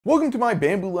Welcome to my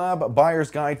Bambu Lab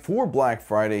buyer's guide for Black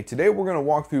Friday. Today we're going to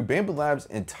walk through Bambu Lab's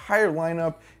entire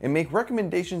lineup and make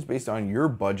recommendations based on your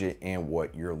budget and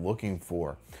what you're looking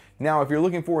for. Now, if you're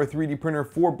looking for a 3D printer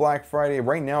for Black Friday,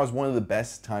 right now is one of the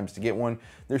best times to get one.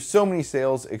 There's so many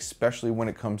sales, especially when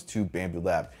it comes to Bambu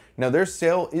Lab. Now, their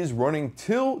sale is running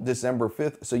till December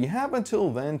 5th, so you have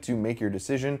until then to make your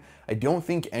decision. I don't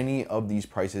think any of these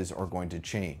prices are going to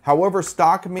change. However,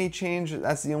 stock may change,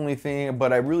 that's the only thing,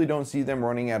 but I really don't see them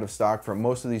running out of stock for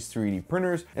most of these 3D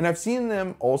printers. And I've seen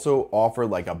them also offer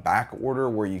like a back order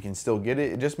where you can still get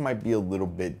it. It just might be a little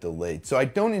bit delayed. So I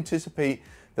don't anticipate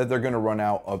that they're going to run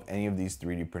out of any of these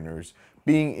 3D printers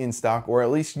being in stock, or at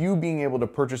least you being able to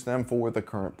purchase them for the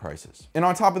current prices. And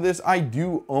on top of this, I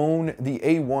do own the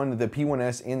A1, the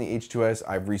P1S, and the H2S.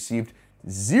 I've received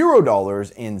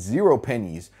 $0 and 0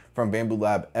 pennies from Bambu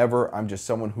Lab ever. I'm just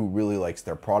someone who really likes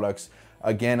their products.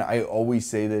 Again, I always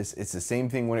say this, it's the same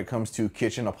thing when it comes to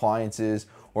kitchen appliances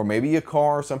or maybe a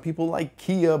car. Some people like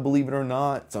Kia, believe it or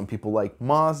not. Some people like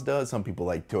Mazda, some people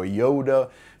like Toyota.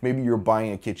 Maybe you're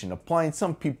buying a kitchen appliance.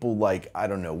 Some people like, I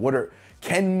don't know, what are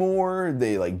Kenmore,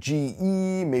 they like GE,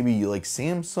 maybe you like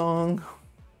Samsung.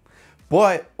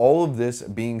 But all of this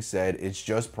being said, it's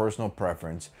just personal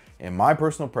preference. And my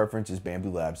personal preference is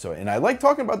Bambu Lab. And I like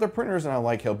talking about their printers and I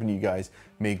like helping you guys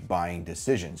make buying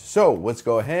decisions. So let's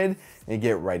go ahead and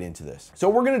get right into this. So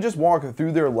we're gonna just walk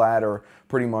through their ladder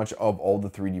pretty much of all the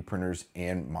 3D printers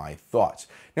and my thoughts.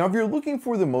 Now, if you're looking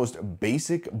for the most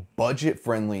basic,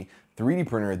 budget-friendly 3D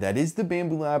printer, that is the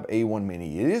Bambu Lab A1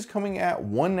 Mini. It is coming at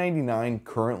 $199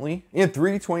 currently and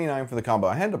 $329 for the combo.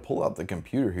 I had to pull out the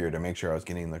computer here to make sure I was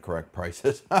getting the correct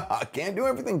prices. I can't do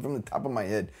everything from the top of my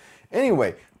head.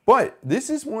 Anyway, but this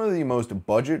is one of the most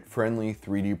budget-friendly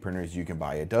 3D printers you can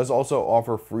buy. It does also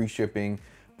offer free shipping,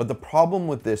 but the problem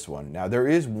with this one, now there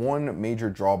is one major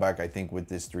drawback I think with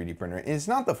this 3D printer, and it's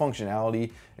not the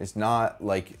functionality, it's not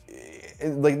like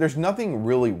there's nothing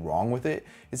really wrong with it.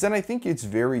 It's that I think it's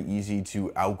very easy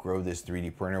to outgrow this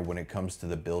 3D printer when it comes to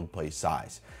the build plate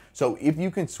size. So if you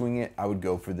can swing it, I would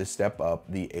go for the step up,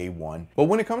 the A1. But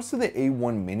when it comes to the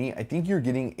A1 Mini, I think you're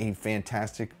getting a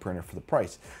fantastic printer for the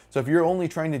price. So if you're only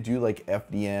trying to do like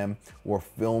FDM or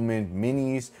filament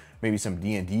minis, maybe some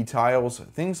D&D tiles,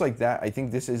 things like that, I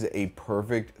think this is a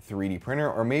perfect 3D printer.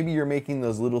 Or maybe you're making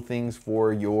those little things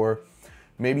for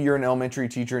maybe you're an elementary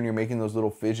teacher and you're making those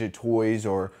little fidget toys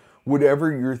or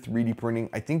whatever you're 3D printing.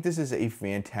 I think this is a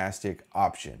fantastic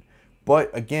option.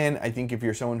 But again, I think if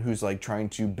you're someone who's like trying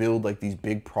to build like these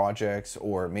big projects,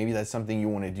 or maybe that's something you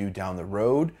want to do down the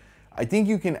road, I think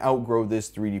you can outgrow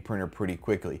this 3D printer pretty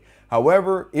quickly.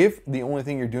 However, if the only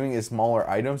thing you're doing is smaller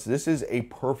items, this is a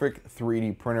perfect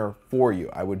 3D printer for you.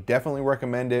 I would definitely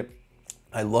recommend it.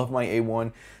 I love my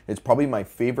A1. It's probably my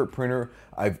favorite printer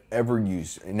I've ever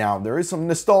used. Now, there is some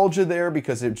nostalgia there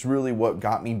because it's really what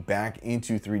got me back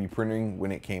into 3D printing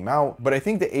when it came out. But I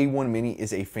think the A1 Mini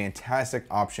is a fantastic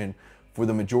option for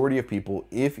the majority of people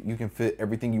if you can fit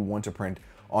everything you want to print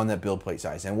on that build plate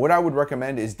size. And what I would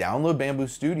recommend is download Bambu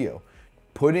Studio.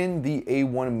 Put in the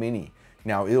A1 Mini.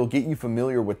 Now, it'll get you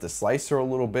familiar with the slicer a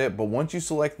little bit, but once you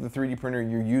select the 3D printer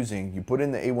you're using, you put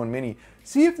in the A1 Mini,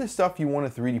 see if the stuff you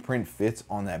want to 3D print fits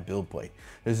on that build plate.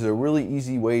 This is a really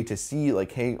easy way to see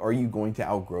like, hey, are you going to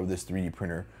outgrow this 3D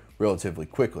printer relatively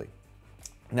quickly?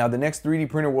 Now, the next 3D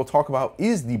printer we'll talk about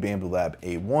is the Bambu Lab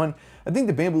A1. I think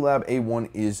the Bambu Lab A1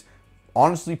 is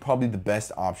honestly probably the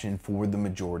best option for the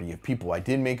majority of people. I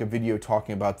did make a video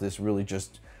talking about this, really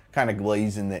just kind of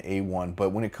glazing the A1, but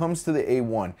when it comes to the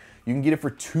A1, you can get it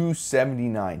for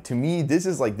 $279. To me, this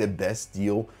is like the best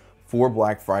deal for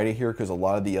Black Friday here because a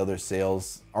lot of the other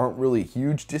sales aren't really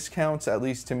huge discounts, at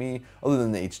least to me, other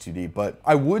than the H2D. But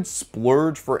I would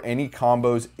splurge for any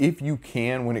combos if you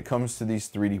can when it comes to these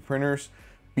 3D printers,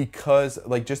 because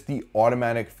like just the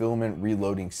automatic filament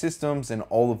reloading systems and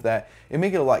all of that, it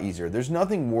make it a lot easier. There's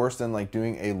nothing worse than like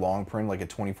doing a long print, like a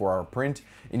 24-hour print,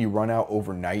 and you run out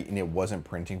overnight and it wasn't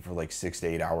printing for like 6 to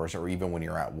 8 hours, or even when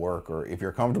you're at work, or if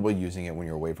you're comfortable using it when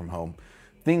you're away from home.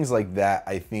 Things like that,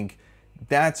 I think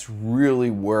that's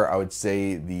really where I would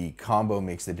say the combo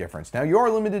makes the difference. Now, you are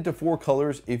limited to 4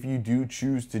 colors if you do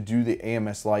choose to do the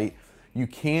AMS light. You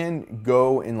can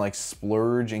go and like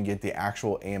splurge and get the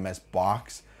actual AMS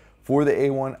box for the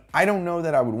A1. I don't know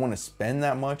that I would want to spend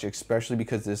that much, especially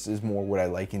because this is more what I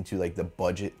like into like the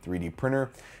budget 3D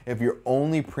printer. If you're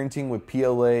only printing with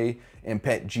PLA and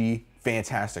PETG,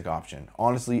 fantastic option.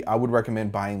 Honestly, I would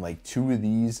recommend buying like 2 of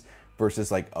these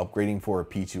versus like upgrading for a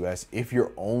P2S if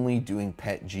you're only doing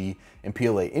PETG and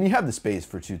PLA and you have the space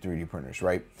for 2 3D printers,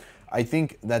 right? I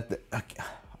think that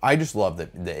I just love the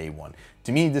A1.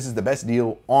 To me, this is the best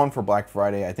deal on for Black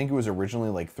Friday. I think it was originally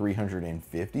like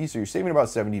 $350, so you're saving about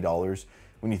 $70.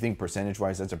 When you think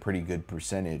percentage-wise, that's a pretty good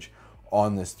percentage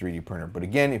on this 3D printer. But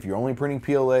again, if you're only printing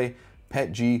PLA,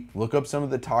 PETG, look up some of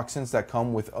the toxins that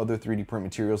come with other 3D print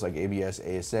materials like ABS,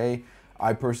 ASA.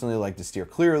 I personally like to steer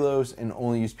clear of those and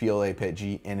only use PLA,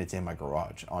 PETG, and it's in my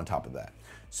garage on top of that.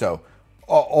 So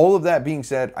all of that being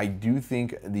said, I do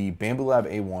think the Bambu Lab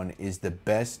A1 is the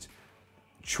best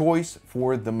choice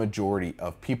for the majority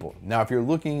of people. Now, if you're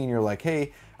looking and you're like,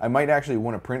 hey, I might actually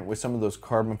want to print with some of those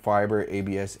carbon fiber,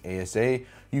 ABS, ASA,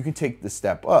 you can take the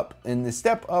step up. And the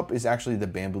step up is actually the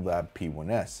Bambu Lab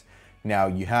P1S. Now,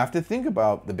 you have to think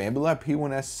about the Bambu Lab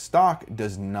P1S stock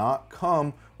does not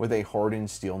come with a hardened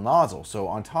steel nozzle. So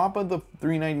on top of the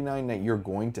 $399 that you're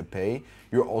going to pay,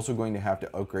 you're also going to have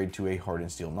to upgrade to a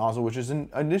hardened steel nozzle, which is an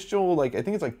initial, like, I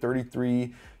think it's like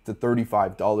 $33 to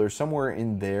 $35, somewhere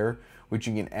in there, which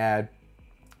you can add.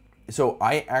 So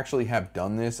I actually have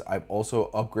done this. I've also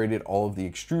upgraded all of the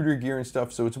extruder gear and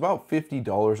stuff. So it's about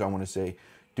 $50, I want to say,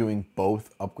 doing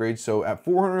both upgrades. So at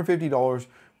 $450,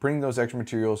 printing those extra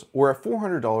materials, or at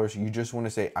 $400, you just want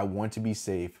to say, I want to be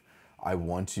safe. I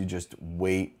want to just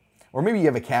wait. Or maybe you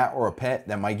have a cat or a pet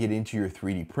that might get into your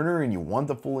 3D printer and you want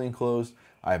the fully enclosed.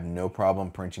 I have no problem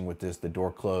printing with this, the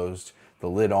door closed, the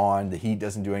lid on, the heat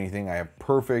doesn't do anything. I have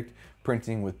perfect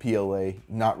printing with PLA,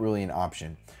 not really an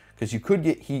option. Because you could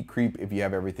get heat creep if you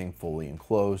have everything fully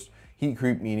enclosed. Heat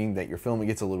creep meaning that your filament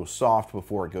gets a little soft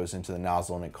before it goes into the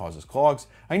nozzle and it causes clogs.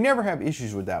 I never have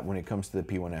issues with that when it comes to the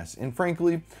P1S. And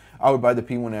frankly, I would buy the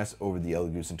P1S over the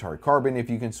Elegoo Centauri Carbon if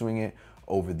you can swing it,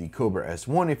 over the Cobra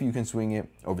S1 if you can swing it,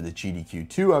 over the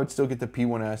GDQ2, I would still get the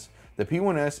P1S. The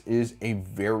P1S is a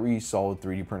very solid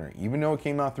 3D printer. Even though it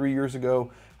came out 3 years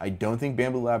ago, I don't think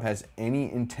Bambu Lab has any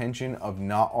intention of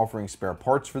not offering spare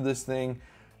parts for this thing.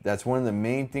 That's one of the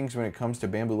main things when it comes to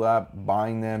Bambu Lab,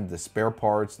 buying them, the spare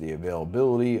parts, the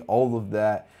availability, all of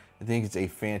that. I think it's a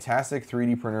fantastic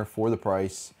 3D printer for the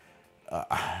price.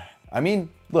 I mean,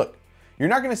 look, you're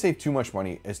not going to save too much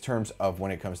money in terms of when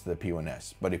it comes to the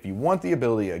P1S. But if you want the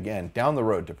ability, again, down the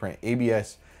road to print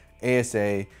ABS,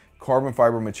 ASA, carbon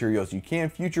fiber materials, you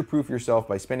can future-proof yourself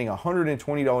by spending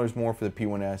 $120 more for the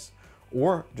P1S,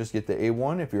 or just get the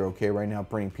A1 if you're okay right now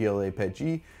printing PLA,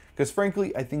 PETG. Because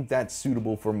frankly, I think that's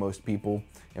suitable for most people,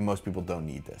 and most people don't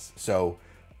need this. So,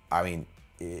 I mean,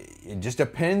 it just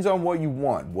depends on what you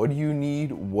want. What do you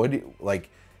need?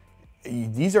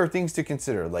 These are things to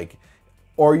consider. Like,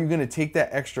 are you going to take that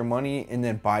extra money and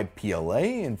then buy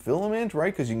PLA and filament,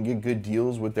 right? Because you can get good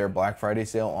deals with their Black Friday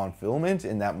sale on filament,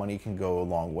 and that money can go a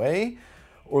long way.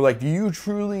 Or like, do you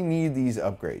truly need these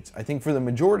upgrades? I think for the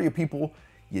majority of people,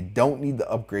 you don't need the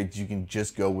upgrades. You can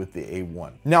just go with the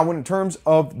A1. Now, when in terms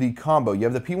of the combo, you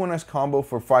have the P1S combo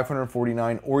for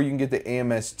 $549, or you can get the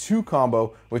AMS2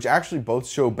 combo, which actually both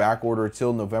show back order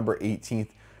till November 18th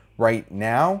right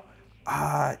now.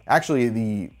 Actually,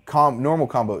 the normal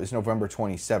combo is November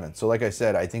 27th. So like I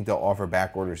said, I think they'll offer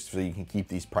back orders so you can keep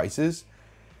these prices.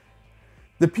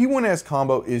 The P1S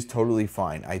combo is totally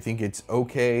fine. I think it's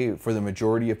okay for the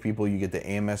majority of people. You get the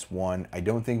AMS1. I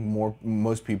don't think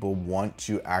most people want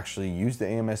to actually use the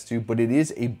AMS2, but it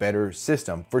is a better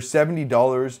system. For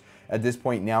 $70 at this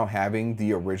point now, having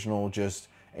the original just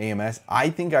AMS,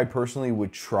 I think I personally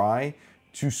would try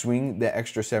to swing the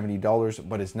extra $70,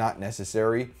 but it's not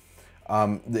necessary.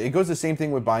 It goes the same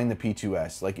thing with buying the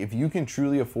P2S. Like, if you can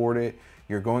truly afford it,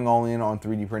 you're going all in on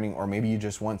 3D printing, or maybe you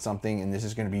just want something and this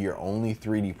is going to be your only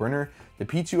 3D printer, the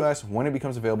P2S, when it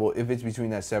becomes available, if it's between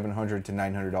that $700 to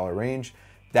 $900 range,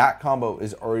 that combo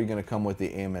is already going to come with the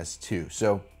AMS2.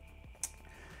 So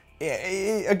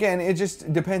again, it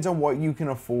just depends on what you can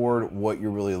afford, what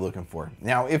you're really looking for.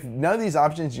 Now, if none of these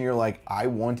options and you're like, I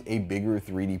want a bigger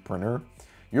 3D printer,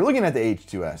 you're looking at the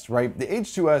H2S, right? The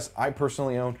H2S I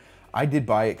personally own. I did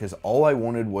buy it because all I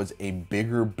wanted was a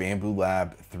bigger Bambu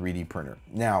Lab 3D printer.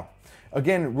 Now,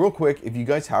 again, real quick, if you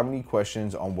guys have any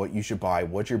questions on what you should buy,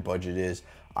 what your budget is,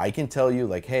 I can tell you,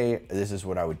 like, hey, this is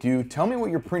what I would do. Tell me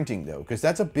what you're printing though, because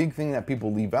that's a big thing that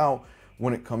people leave out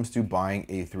when it comes to buying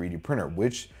a 3D printer.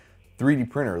 Which 3D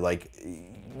printer? Like,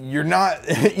 you're not,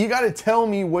 you got to tell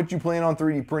me what you plan on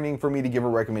 3D printing for me to give a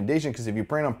recommendation, because if you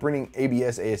plan on printing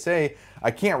ABS, ASA,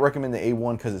 I can't recommend the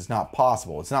A1 because it's not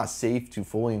possible. It's not safe to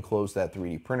fully enclose that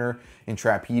 3D printer and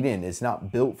trap heat in. It's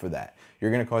not built for that. You're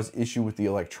going to cause issue with the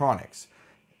electronics.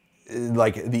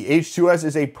 Like, the H2S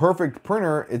is a perfect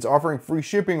printer. It's offering free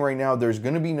shipping right now. There's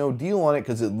going to be no deal on it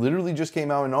because it literally just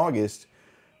came out in August.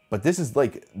 But this is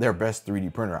like their best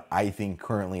 3D printer, I think,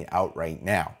 currently out right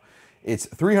now. It's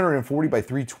 340 by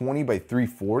 320 by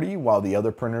 340, while the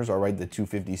other printers are, right, the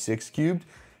 256 cubed.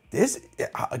 This,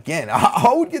 again,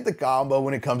 I would get the combo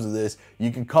when it comes to this.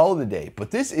 You can call it a day, but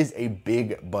this is a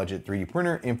big budget 3D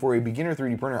printer, and for a beginner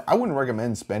 3D printer, I wouldn't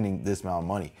recommend spending this amount of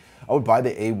money. I would buy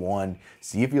the A1,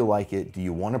 see if you like it. Do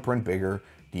you want to print bigger?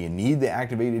 Do you need the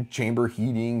activated chamber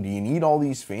heating? Do you need all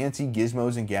these fancy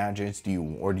gizmos and gadgets?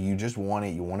 Or do you just want it?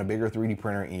 You want a bigger 3D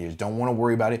printer and you just don't want to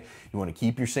worry about it. You want to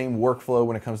keep your same workflow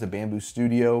when it comes to Bambu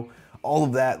Studio. All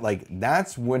of that, like,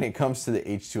 that's when it comes to the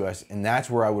H2S, and that's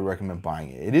where I would recommend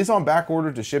buying it. It is on back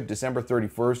order to ship December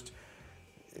 31st,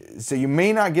 so you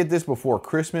may not get this before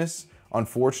Christmas,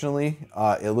 unfortunately.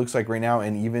 It looks like right now,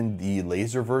 and even the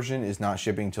laser version is not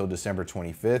shipping till December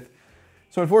 25th.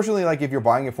 So unfortunately, like, if you're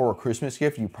buying it for a Christmas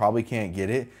gift, you probably can't get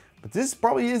it, but this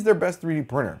probably is their best 3D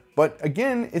printer. But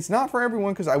again, it's not for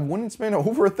everyone, because I wouldn't spend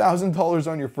over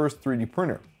 $1,000 on your first 3D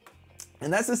printer.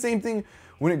 And that's the same thing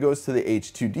when it goes to the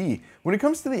H2D. When it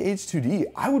comes to the H2D,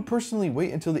 I would personally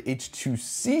wait until the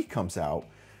H2C comes out,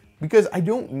 because I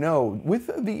don't know, with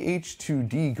the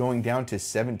H2D going down to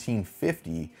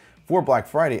 $1,750 for Black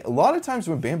Friday, a lot of times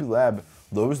when Bambu Lab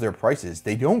lowers their prices,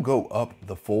 they don't go up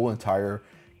the full entire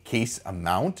case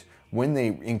amount when they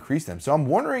increase them. So I'm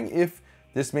wondering if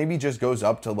this maybe just goes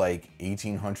up to like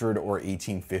 $1,800 or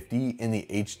 $1,850, and the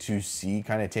H2C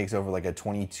kind of takes over like a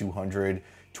 $2,200,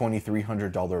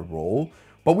 $2,300 roll.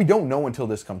 But we don't know until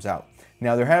this comes out.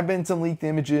 Now, there have been some leaked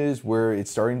images where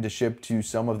it's starting to ship to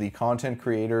some of the content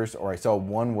creators, or I saw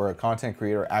one where a content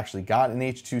creator actually got an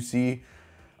H2C.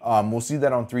 We'll see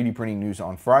that on 3D Printing News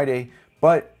on Friday.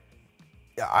 But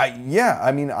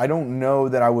I mean, I don't know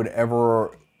that I would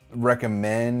ever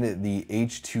recommend the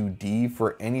H2D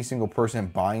for any single person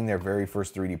buying their very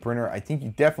first 3D printer. I think you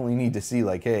definitely need to see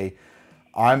like, hey,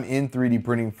 I'm in 3D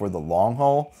printing for the long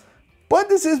haul. But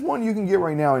this is one you can get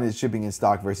right now and it's shipping in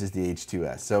stock versus the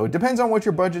H2S. So it depends on what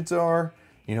your budgets are.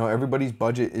 You know, everybody's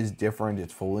budget is different.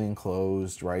 It's fully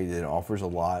enclosed, right? It offers a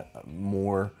lot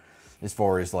more as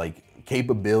far as like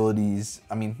capabilities.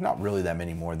 I mean, not really that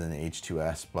many more than the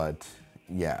H2S, but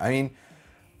yeah, I mean,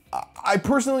 I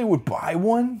personally would buy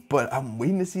one, but I'm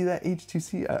waiting to see that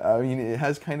H2C. I mean, it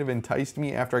has kind of enticed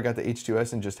me after I got the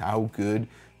H2S and just how good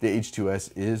the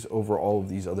H2S is over all of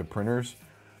these other printers.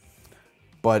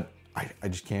 But I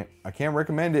just can't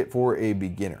recommend it for a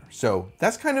beginner. So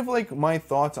that's kind of like my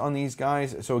thoughts on these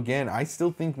guys. So again, I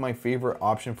still think my favorite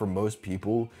option for most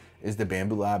people is the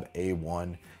Bambu Lab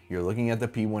A1. You're looking at the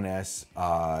P1S.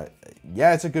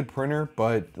 Yeah, it's a good printer,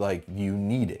 but like you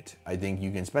need it. I think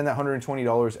you can spend that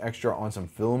 $120 extra on some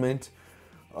filament,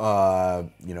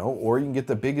 you know, or you can get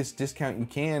the biggest discount you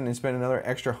can and spend another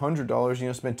extra $100, you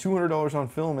know, spend $200 on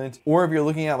filament. Or if you're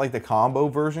looking at like the combo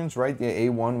versions, right? The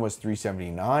A1 was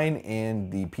 $379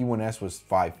 and the P1S was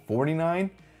 $549.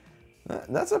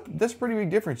 That's a pretty big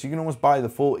difference. You can almost buy the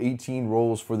full 18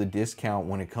 rolls for the discount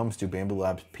when it comes to Bambu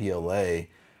Labs PLA.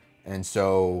 And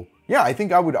so, yeah, I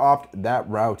think I would opt that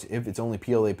route if it's only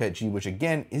PLA PET G, which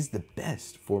again is the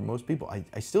best for most people.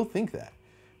 I still think that.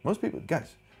 Most people,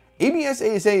 guys, ABS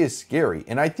ASA is scary,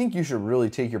 and I think you should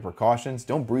really take your precautions.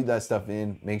 Don't breathe that stuff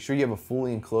in. Make sure you have a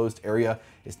fully enclosed area.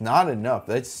 It's not enough.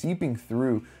 That's seeping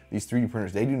through these 3D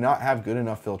printers. They do not have good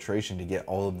enough filtration to get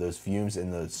all of those fumes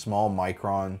and the small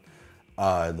micron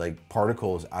like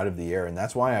particles out of the air, and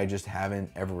that's why I just haven't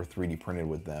ever 3D printed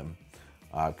with them.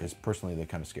 Because personally, they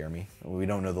kind of scare me. We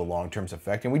don't know the long-term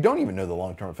effect, and we don't even know the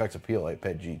long-term effects of PLA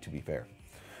PET G, to be fair.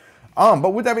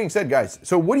 But with that being said, guys,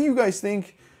 so what do you guys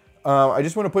think? I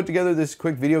just want to put together this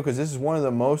quick video because this is one of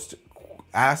the most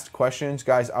asked questions.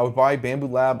 Guys, I would buy Bambu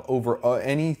Lab over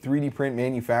any 3D print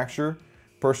manufacturer,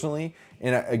 personally.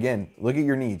 And again, look at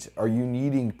your needs. Are you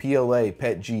needing PLA,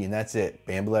 PET G, and that's it?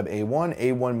 Bambu Lab A1,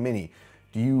 A1 Mini.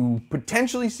 Do you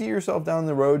potentially see yourself down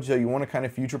the road, so you want to kind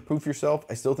of future-proof yourself?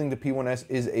 I still think the P1S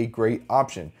is a great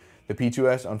option. The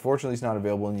P2S, unfortunately, is not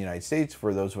available in the United States.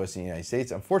 For those of us in the United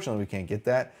States, unfortunately, we can't get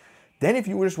that. Then if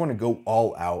you just want to go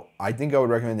all out, I think I would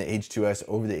recommend the H2S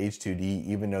over the H2D,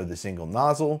 even though the single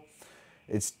nozzle.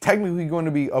 It's technically going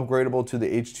to be upgradable to the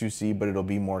H2C, but it'll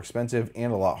be more expensive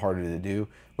and a lot harder to do.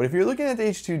 But if you're looking at the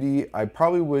H2D, I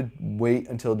probably would wait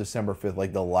until December 5th,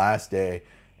 like the last day,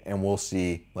 and we'll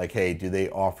see, like, hey, do they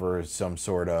offer some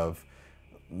sort of,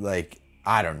 like,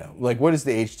 I don't know. Like, what is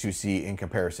the H2C in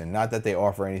comparison? Not that they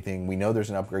offer anything. We know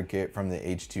there's an upgrade kit from the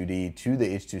H2D to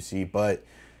the H2C, but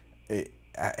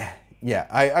yeah,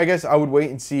 I guess I would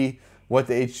wait and see what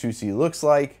the H2C looks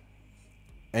like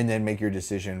and then make your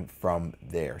decision from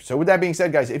there. So with that being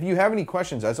said, guys, if you have any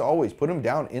questions, as always, put them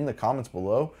down in the comments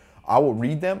below. I will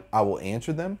read them, I will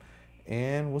answer them,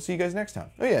 and we'll see you guys next time.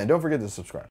 Oh yeah, and don't forget to subscribe.